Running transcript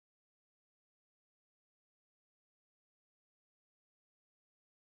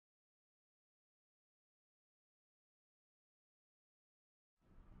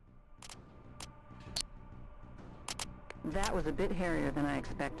That was a bit hairier than I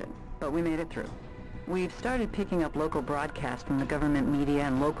expected, but we made it through. We've started picking up local broadcasts from the government media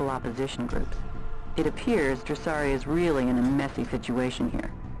and local opposition groups. It appears Dressari is really in a messy situation here.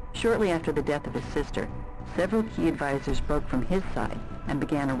 Shortly after the death of his sister, several key advisors broke from his side and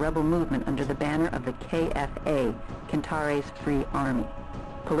began a rebel movement under the banner of the KFA, Kintare's Free Army.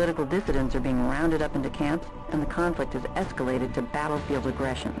 Political dissidents are being rounded up into camps, and the conflict has escalated to battlefield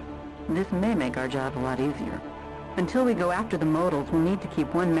aggression. This may make our job a lot easier. Until we go after the modals, we'll need to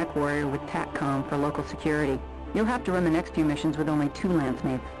keep one Mechwarrior with TACCOM for local security. You'll have to run the next few missions with only 2 lance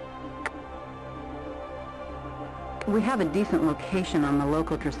mates. We have a decent location on the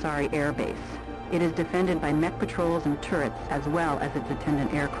local Dressari airbase. It is defended by mech patrols and turrets, as well as its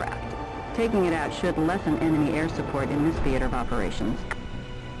attendant aircraft. Taking it out should lessen enemy air support in this theater of operations.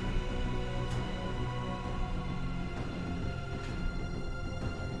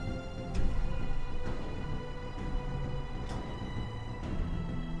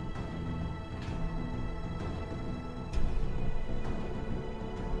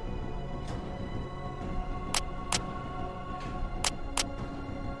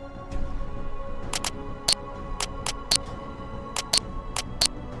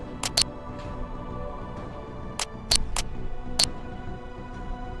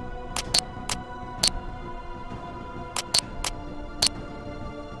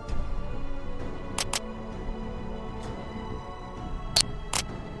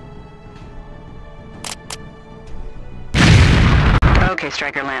 Okay,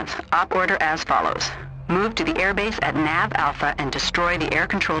 Striker Lance. Op order as follows. Move to the airbase at Nav Alpha and destroy the air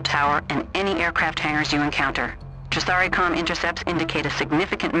control tower and any aircraft hangars you encounter. Dressari-Com intercepts indicate a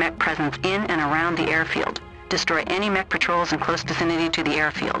significant mech presence in and around the airfield. Destroy any mech patrols in close vicinity to the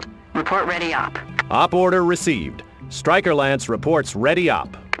airfield. Report ready op. Op order received. Striker Lance reports ready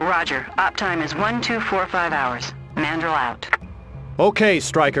op. Roger. Op time is 1245 hours. Mandrill out. Okay,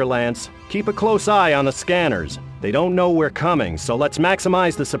 Striker Lance. Keep a close eye on the scanners. They don't know we're coming, so let's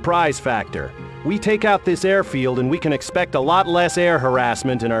maximize the surprise factor. We take out this airfield and we can expect a lot less air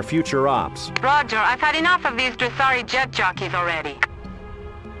harassment in our future ops. Roger, I've had enough of these Dressari jet jockeys already.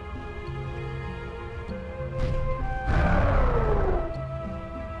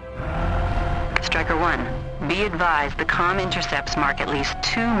 Striker 1, be advised the comm intercepts mark at least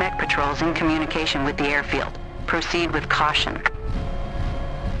 2 mech patrols in communication with the airfield. Proceed with caution.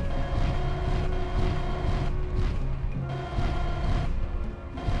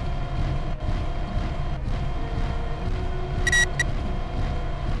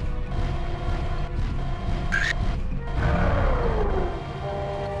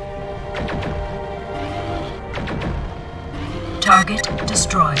 Target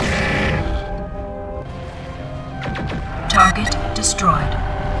destroyed. Target destroyed.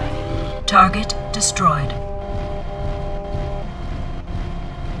 Target destroyed.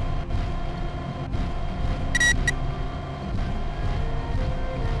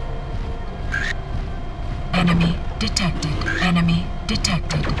 Enemy detected. Enemy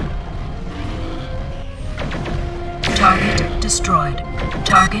detected. Target destroyed.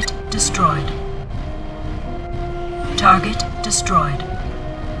 Target destroyed. Target destroyed.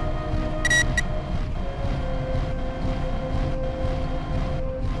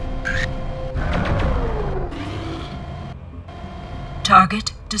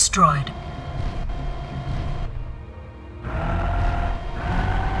 Target destroyed.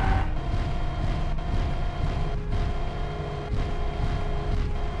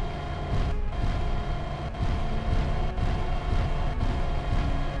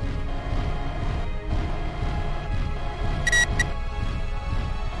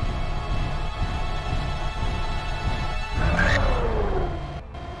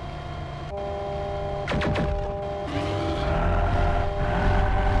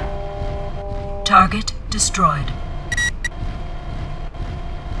 Target destroyed.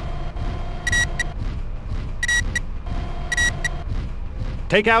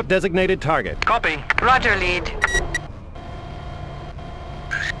 Take out designated target. Copy. Roger, lead.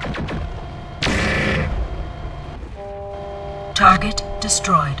 Target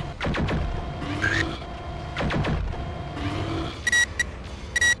destroyed.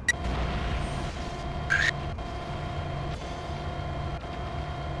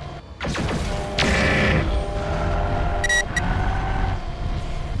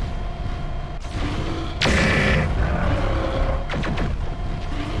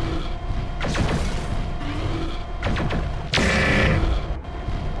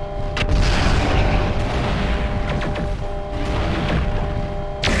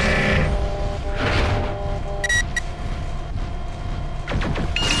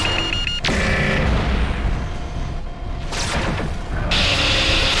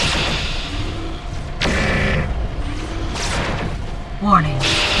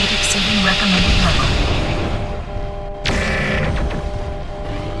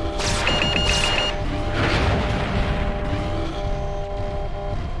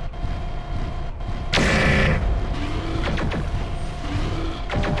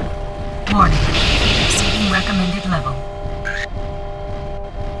 level.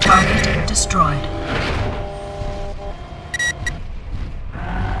 Target destroyed.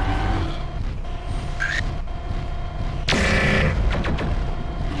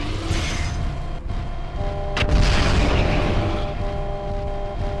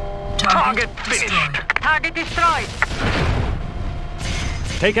 Target finished. Target destroyed.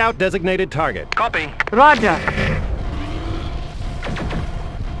 Take out designated target. Copy. Roger.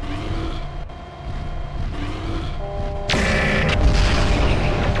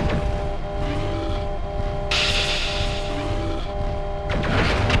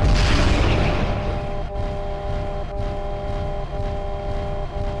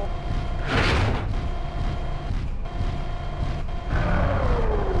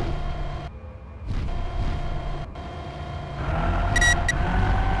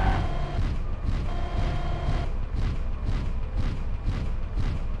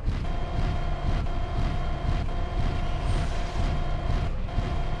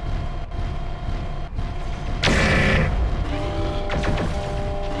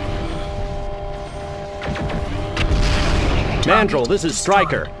 Mandrill, this is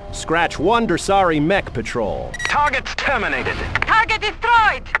Stryker. Scratch 1 Dursari mech patrol. Target's terminated. Target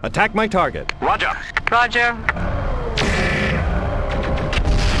destroyed. Attack my target. Roger. Roger.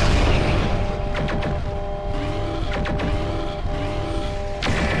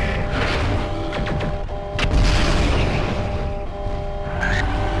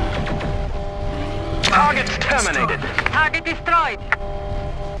 Target's terminated. Target destroyed.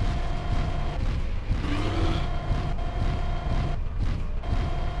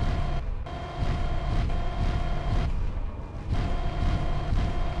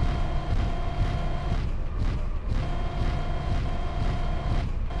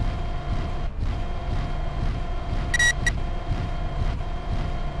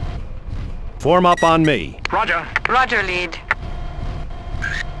 Form up on me. Roger. Roger, lead.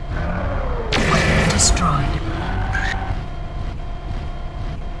 Weapon destroyed.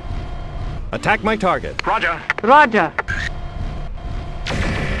 Attack my target. Roger. Roger.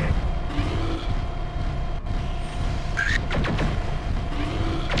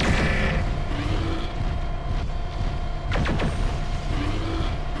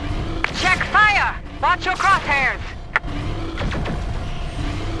 Check fire! Watch your crosshairs!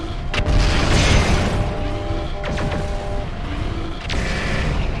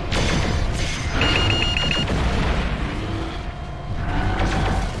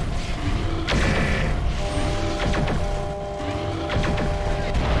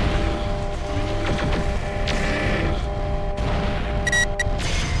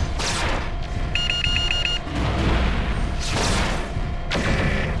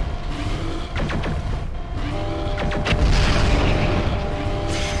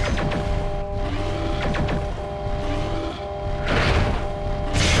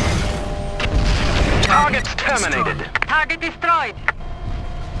 Target's terminated. Target destroyed.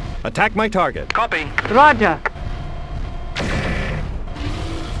 Attack my target. Copy. Roger.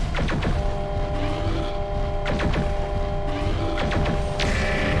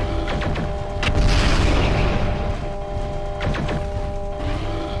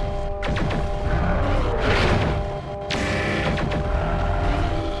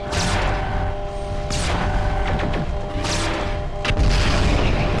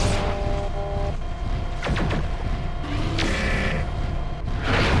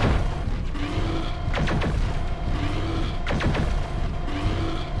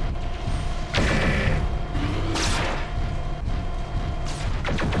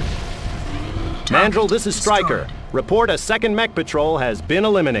 Mandrill, this is Stryker. Report a second mech patrol has been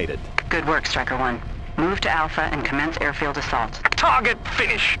eliminated. Good work, Striker 1. Move to Alpha and commence airfield assault. Target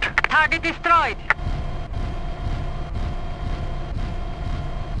finished. Target destroyed.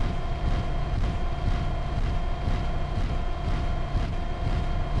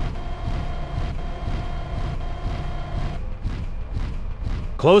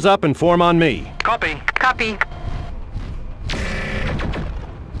 Close up and form on me. Copy. Copy.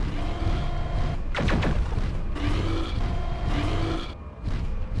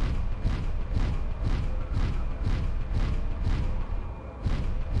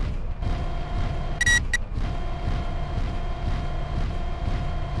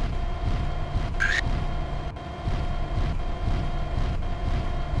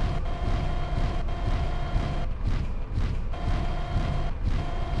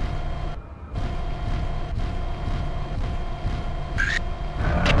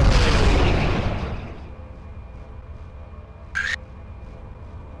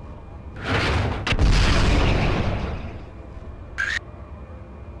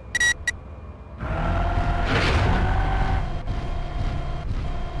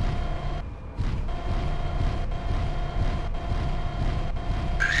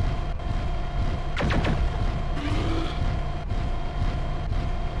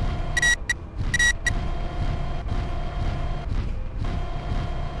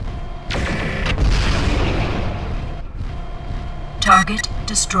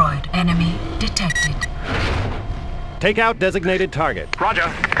 destroyed. Enemy detected. Take out designated target. Roger.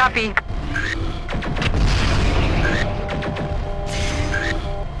 Copy.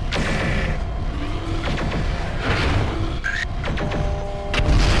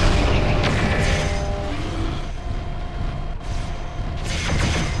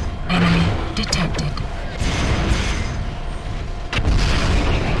 Enemy detected.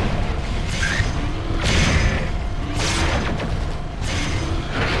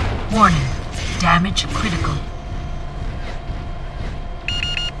 Warning. Damage critical.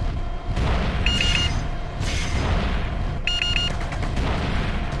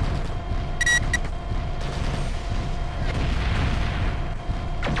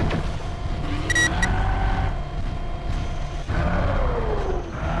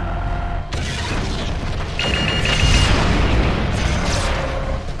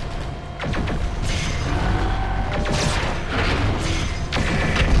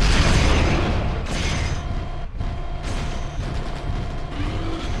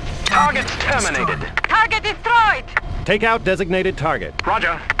 Target's terminated. Target destroyed! Take out designated target.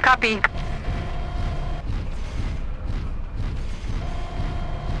 Roger. Copy.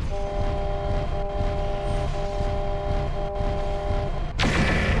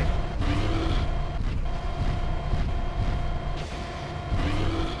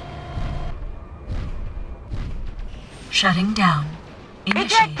 Shutting down.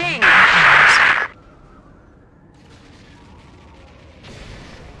 Initiating. Ejecting!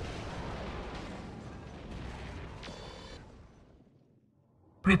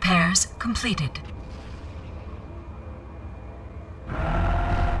 Repairs completed.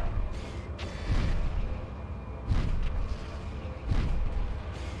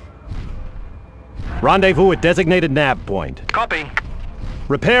 Rendezvous at designated nav point. Copy.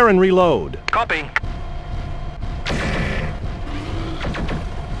 Repair and reload. Copy.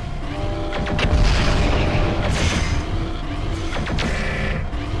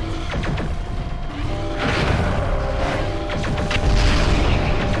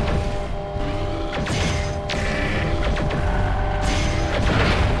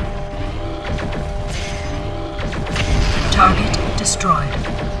 Target destroyed.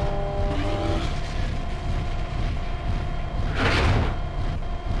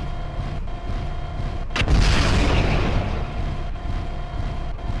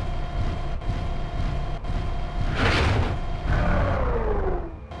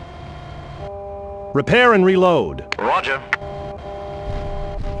 Repair and reload. Roger.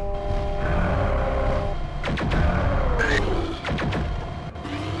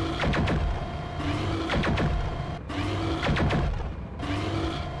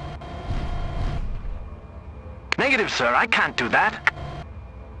 Negative, sir. I can't do that.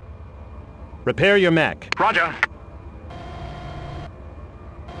 Repair your mech. Roger.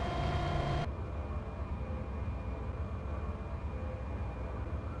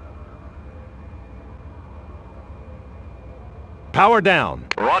 Power down.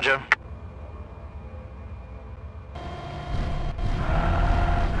 Roger.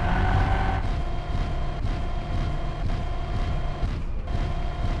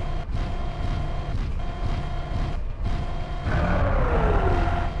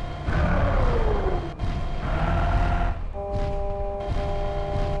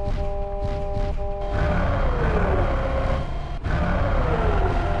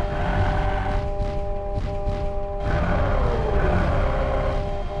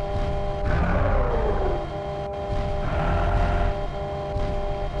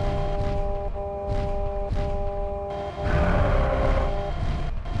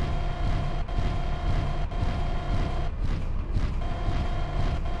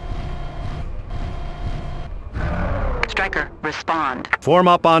 Striker, respond. Form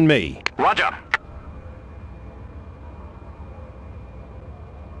up on me. Roger.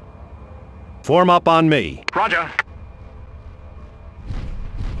 Form up on me. Roger.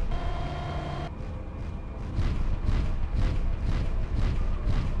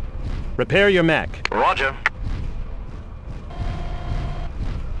 Repair your mech. Roger.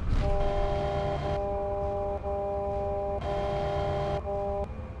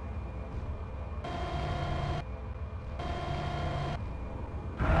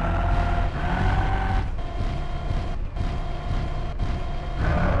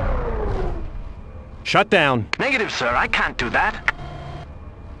 Shut down. Negative, sir. I can't do that.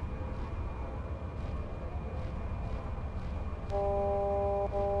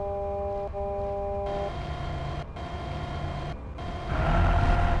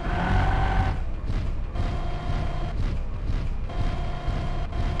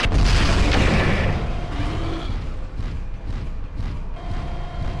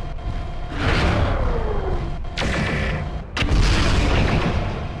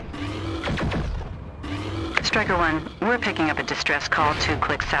 Striker 1, we're picking up a distress call 2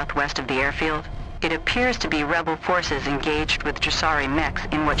 clicks southwest of the airfield. It appears to be rebel forces engaged with Dressari mechs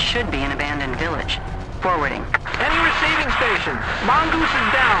in what should be an abandoned village. Forwarding. Any receiving station. Mongoose is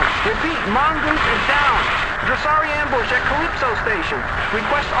down. Repeat, Mongoose is down. Dressari ambush at Calypso station.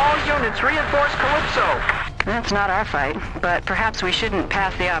 Request all units reinforce Calypso. That's not our fight, but perhaps we shouldn't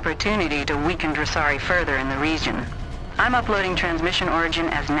pass the opportunity to weaken Dressari further in the region. I'm uploading transmission origin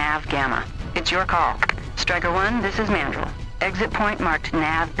as Nav Gamma. It's your call. Striker 1, this is Mandrel. Exit point marked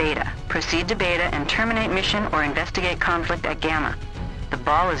Nav Beta. Proceed to Beta and terminate mission or investigate conflict at Gamma. The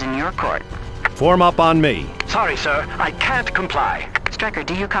ball is in your court. Form up on me. Sorry, sir. I can't comply. Striker,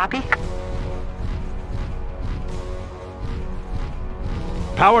 do you copy?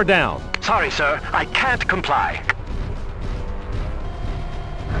 Power down. Sorry, sir. I can't comply.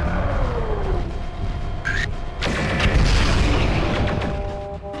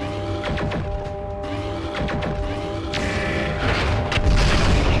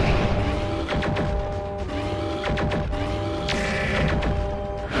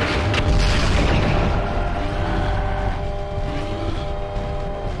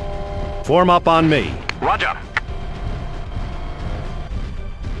 Form up on me. Roger.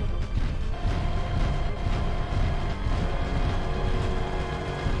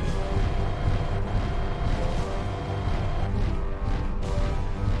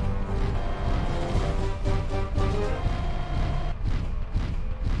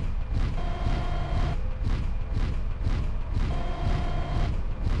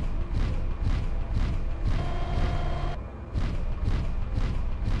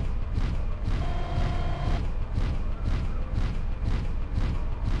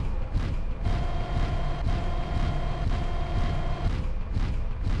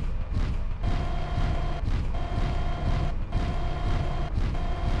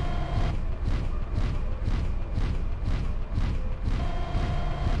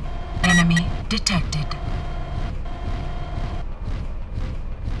 Enemy detected.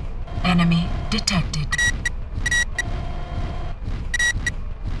 Enemy detected.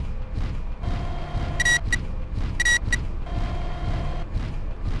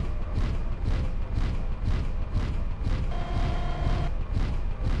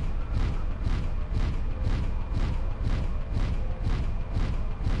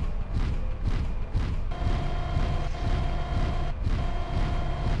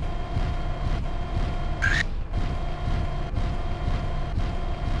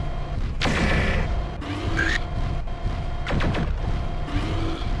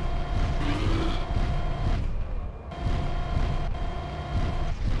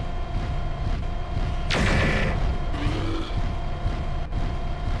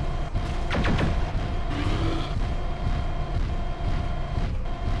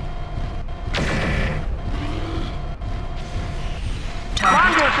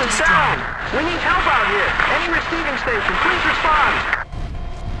 Mongoose is down! We need help out here! Any receiving station, please respond!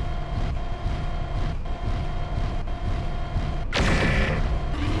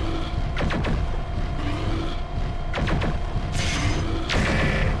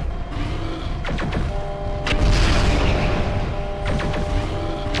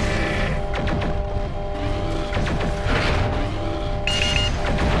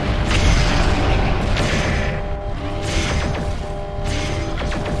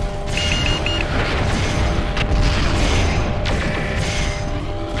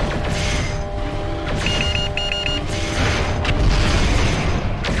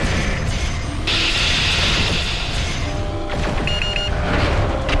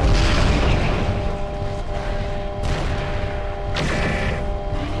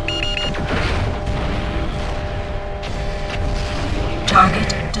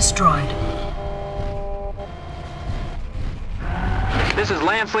 Target destroyed. This is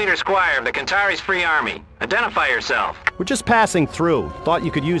Lance Leader Squire of the Kantari's Free Army. Identify yourself. We're just passing through. Thought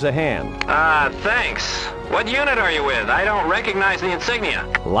you could use a hand. Thanks. What unit are you with? I don't recognize the insignia.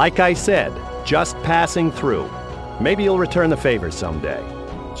 Like I said, just passing through. Maybe you'll return the favor someday.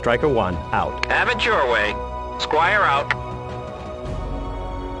 Striker 1, out. Have it your way. Squire out.